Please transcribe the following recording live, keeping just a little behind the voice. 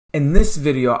In this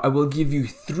video, I will give you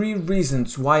 3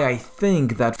 reasons why I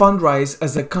think that Fundrise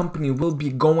as a company will be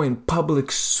going public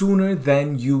sooner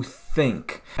than you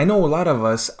think. I know a lot of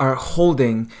us are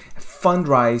holding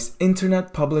Fundrise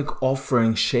Internet Public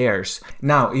Offering shares.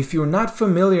 Now, if you're not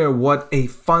familiar what a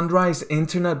Fundrise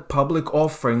Internet Public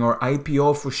Offering, or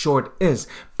IPO for short, is,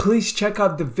 please check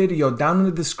out the video down in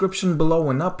the description below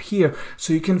and up here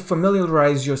so you can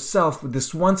familiarize yourself with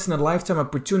this once-in-a-lifetime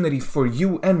opportunity for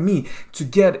you and me to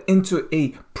get into a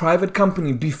private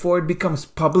company before it becomes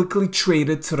publicly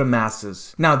traded to the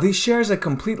masses. Now, these shares are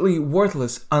completely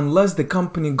worthless unless the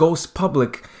company goes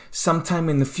public sometime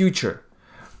in the future.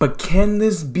 But can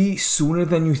this be sooner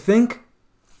than you think?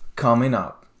 Coming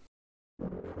up.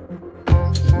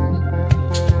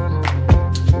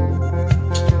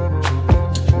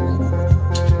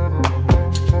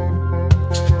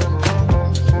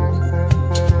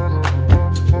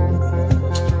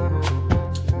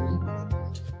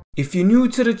 If you're new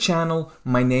to the channel,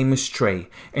 my name is Trey,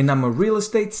 and I'm a real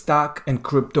estate, stock, and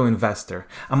crypto investor.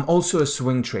 I'm also a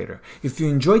swing trader. If you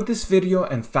enjoyed this video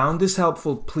and found this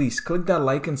helpful, please click that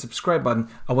like and subscribe button.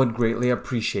 I would greatly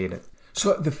appreciate it.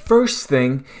 So the first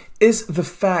thing is the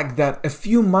fact that a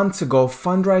few months ago,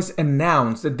 Fundrise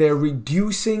announced that they're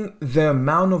reducing the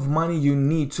amount of money you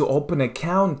need to open an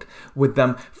account with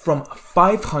them from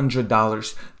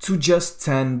 $500 to just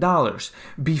 $10.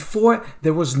 Before,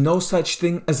 there was no such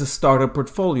thing as a starter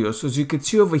portfolio. So as you can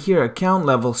see over here, account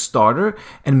level starter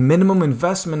and minimum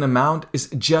investment amount is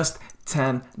just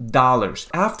 $10.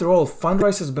 After all,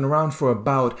 Fundrise has been around for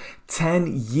about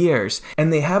 10 years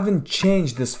and they haven't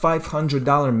changed this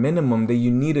 $500 minimum that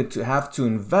you needed to have to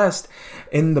invest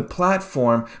in the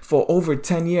platform for over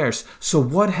 10 years. So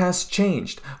what has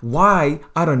changed? Why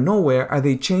out of nowhere are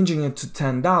they changing it to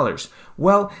 $10?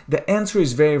 Well, the answer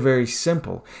is very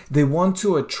simple. They want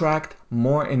to attract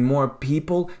more and more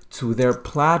people to their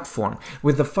platform.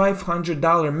 With the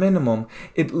 $500 minimum,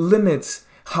 it limits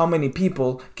how many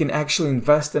people can actually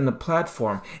invest in the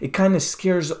platform. It kind of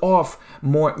scares off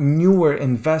more newer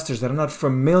investors that are not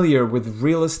familiar with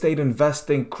real estate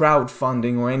investing,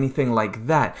 crowdfunding, or anything like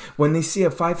that. When they see a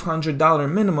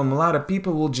 $500 minimum, a lot of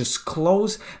people will just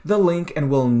close the link and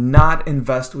will not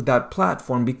invest with that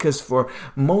platform, because for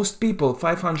most people,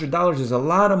 $500 is a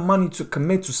lot of money to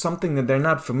commit to something that they're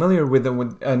not familiar with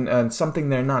and something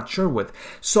they're not sure with.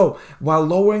 So while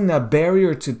lowering that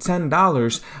barrier to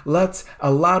 $10 lets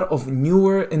a lot of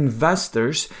newer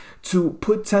investors to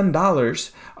put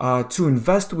 $10 to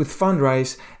invest with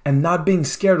Fundrise and not being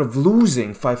scared of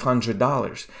losing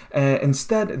 $500.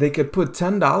 Instead, they could put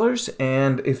 $10,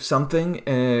 and if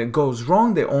something goes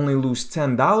wrong, they only lose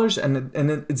 $10,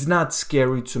 and it's not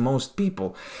scary to most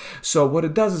people. So what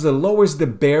it does is it lowers the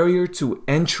barrier to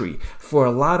entry for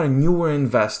a lot of newer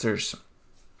investors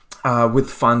with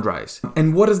Fundrise.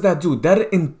 And what does that do?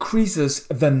 That increases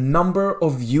the number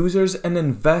of users and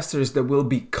investors that will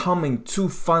be coming to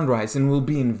Fundrise and will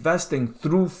be investing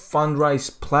through Fundrise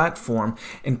platform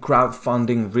in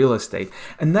crowdfunding real estate.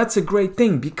 And that's a great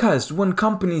thing, because when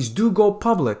companies do go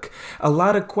public, a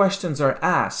lot of questions are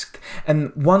asked.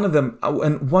 And one of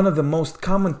the most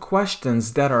common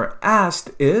questions that are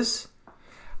asked is,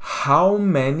 how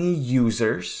many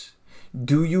users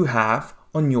do you have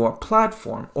on your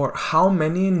platform, or how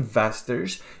many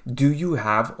investors do you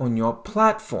have on your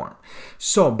platform?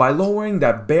 So by lowering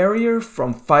that barrier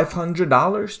from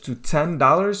 $500 to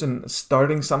 $10 and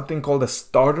starting something called a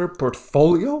starter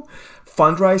portfolio,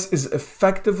 Fundrise is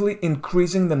effectively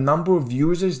increasing the number of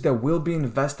users that will be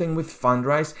investing with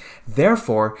Fundrise.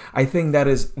 Therefore, I think that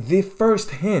is the first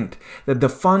hint that the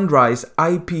Fundrise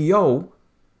IPO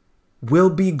will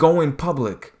be going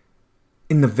public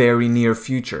in the very near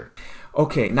future.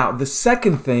 Okay, now the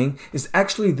second thing is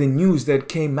actually the news that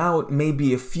came out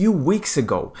maybe a few weeks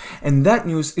ago. And that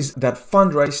news is that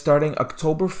Fundrise, starting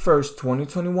October 1st,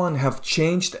 2021, have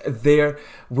changed their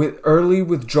early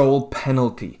withdrawal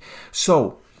penalty.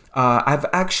 So I've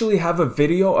actually have a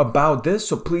video about this,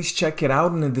 so please check it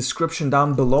out in the description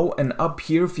down below and up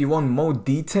here if you want more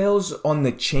details on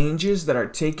the changes that are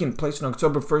taking place on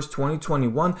October 1st,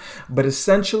 2021. But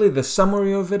essentially the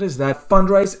summary of it is that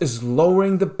Fundrise is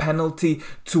lowering the penalty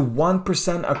to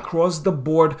 1% across the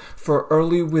board for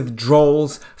early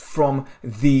withdrawals from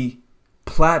the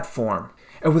platform.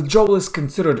 A withdrawal is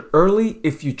considered early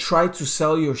if you try to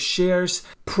sell your shares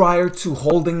prior to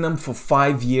holding them for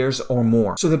 5 years or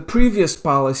more. So the previous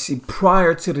policy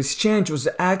prior to this change was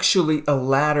actually a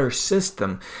ladder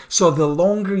system. So the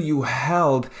longer you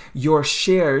held your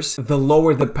shares, the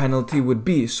lower the penalty would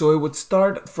be. So it would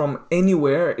start from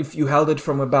anywhere. If you held it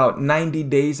from about 90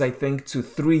 days, I think, to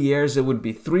 3 years, it would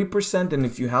be 3%. And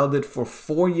if you held it for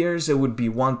 4 years, it would be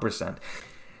 1%.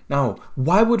 Now,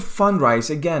 why would Fundrise,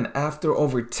 again, after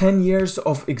over 10 years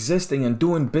of existing and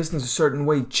doing business a certain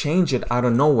way, change it out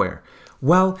of nowhere?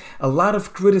 Well, a lot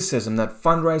of criticism that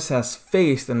Fundrise has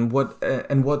faced and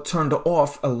what turned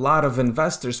off a lot of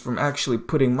investors from actually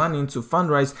putting money into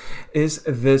Fundrise is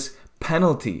this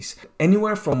penalties.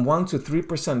 Anywhere from 1 to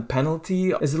 3%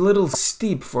 penalty is a little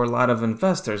steep for a lot of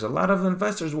investors. A lot of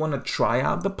investors want to try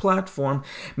out the platform,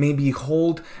 maybe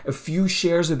hold a few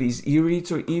shares of these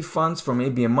e-REITs or e-funds for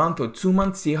maybe a month or 2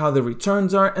 months, see how the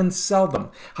returns are, and sell them.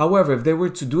 However, if they were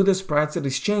to do this prior to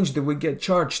this change, they would get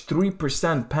charged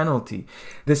 3% penalty.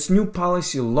 This new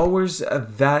policy lowers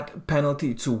that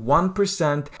penalty to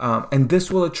 1%, and this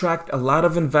will attract a lot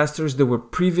of investors that were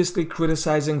previously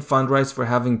criticizing Fundrise for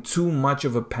having too much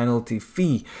of a penalty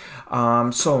fee.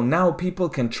 So now people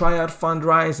can try out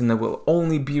Fundrise and they will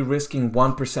only be risking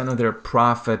 1% of their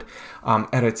profit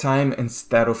at a time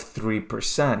instead of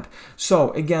 3%.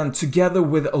 So again, together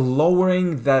with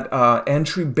lowering that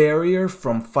entry barrier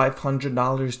from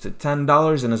 $500 to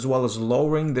 $10 and as well as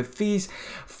lowering the fees,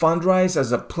 Fundrise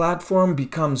as a platform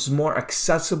becomes more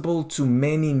accessible to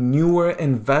many newer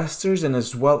investors and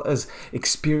as well as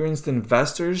experienced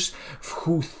investors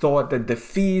who thought that the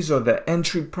fees or the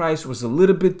entry price was a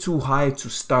little bit too high to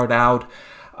start out.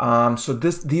 So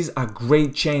these are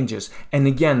great changes. And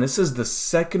again, this is the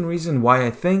second reason why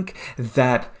I think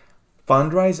that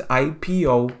Fundrise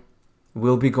IPO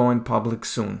will be going public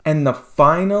soon. And the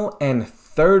final and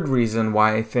third reason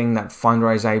why I think that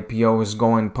Fundrise IPO is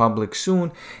going public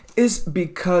soon is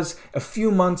because a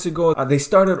few months ago they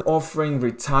started offering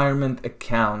retirement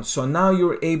accounts. So now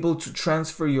you're able to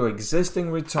transfer your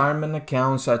existing retirement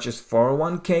accounts such as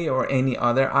 401k or any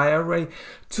other IRA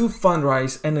to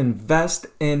Fundrise and invest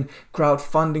in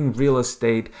crowdfunding real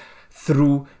estate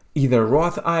through either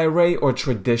Roth IRA or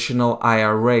traditional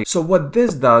IRA. So what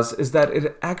this does is that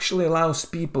it actually allows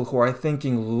people who are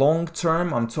thinking long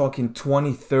term, I'm talking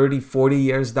 20, 30, 40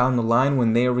 years down the line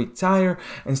when they retire,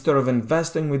 instead of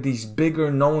investing with these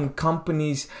bigger known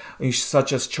companies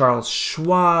such as Charles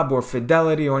Schwab or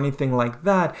Fidelity or anything like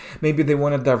that, maybe they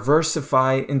want to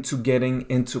diversify into getting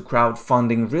into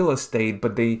crowdfunding real estate,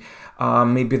 but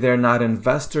maybe they're not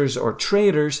investors or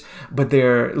traders, but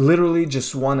they're literally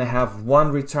just want to have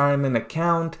one retirement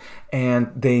account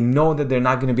and they know that they're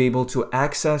not going to be able to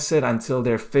access it until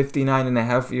they're 59 and a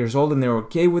half years old and they're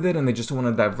okay with it and they just want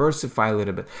to diversify a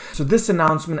little bit. So this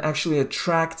announcement actually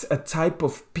attracts a type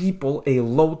of people, a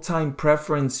low time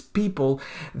preference people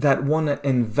that want to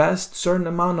invest certain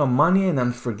amount of money and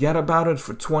then forget about it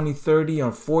for 20, 30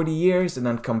 or 40 years and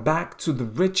then come back to the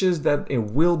riches that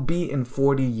it will be in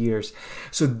 40 years.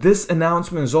 So this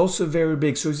announcement is also very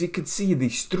big. So as you can see,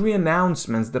 these three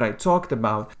announcements that I talked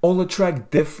about all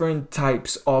attract different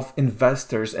types of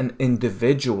investors and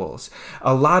individuals.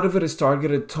 A lot of it is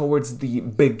targeted towards the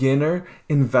beginner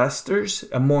investors,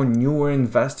 more newer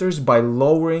investors, by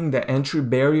lowering the entry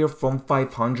barrier from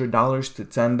 $500 to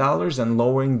 $10 and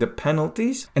lowering the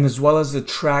penalties, and as well as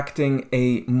attracting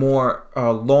a more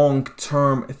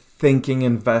long-term thinking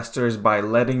investors by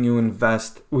letting you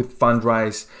invest with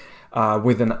Fundrise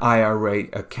with an IRA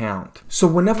account. So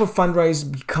whenever Fundrise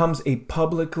becomes a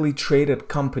publicly traded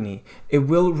company, it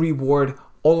will reward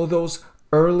all of those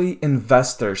early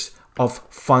investors of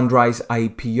Fundrise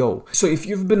IPO. So if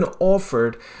you've been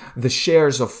offered the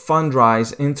shares of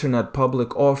Fundrise internet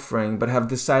public offering but have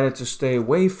decided to stay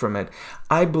away from it,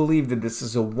 I believe that this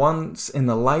is a once in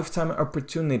a lifetime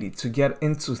opportunity to get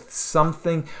into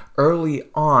something early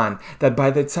on, that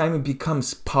by the time it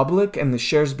becomes public and the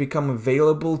shares become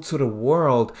available to the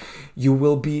world, you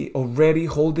will be already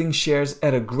holding shares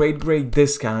at a great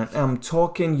discount. I'm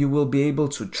talking you will be able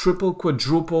to triple,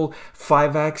 quadruple,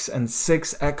 5x and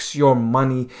 6x your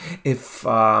money if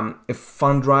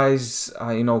Fundrise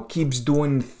keeps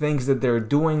doing the things that they're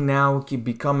doing now, keep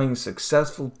becoming a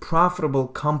successful, profitable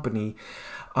company,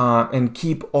 and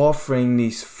keep offering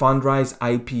these Fundrise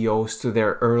IPOs to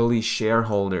their early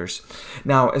shareholders.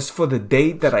 Now, as for the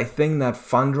date that I think that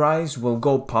Fundrise will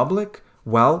go public,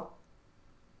 well,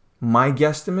 my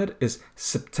guesstimate is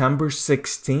September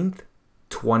 16th,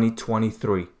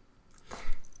 2023.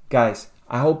 Guys,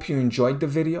 I hope you enjoyed the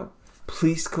video.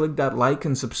 Please click that like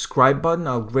and subscribe button.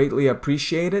 I'll greatly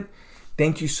appreciate it.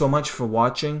 Thank you so much for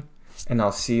watching, and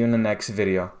I'll see you in the next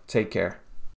video. Take care.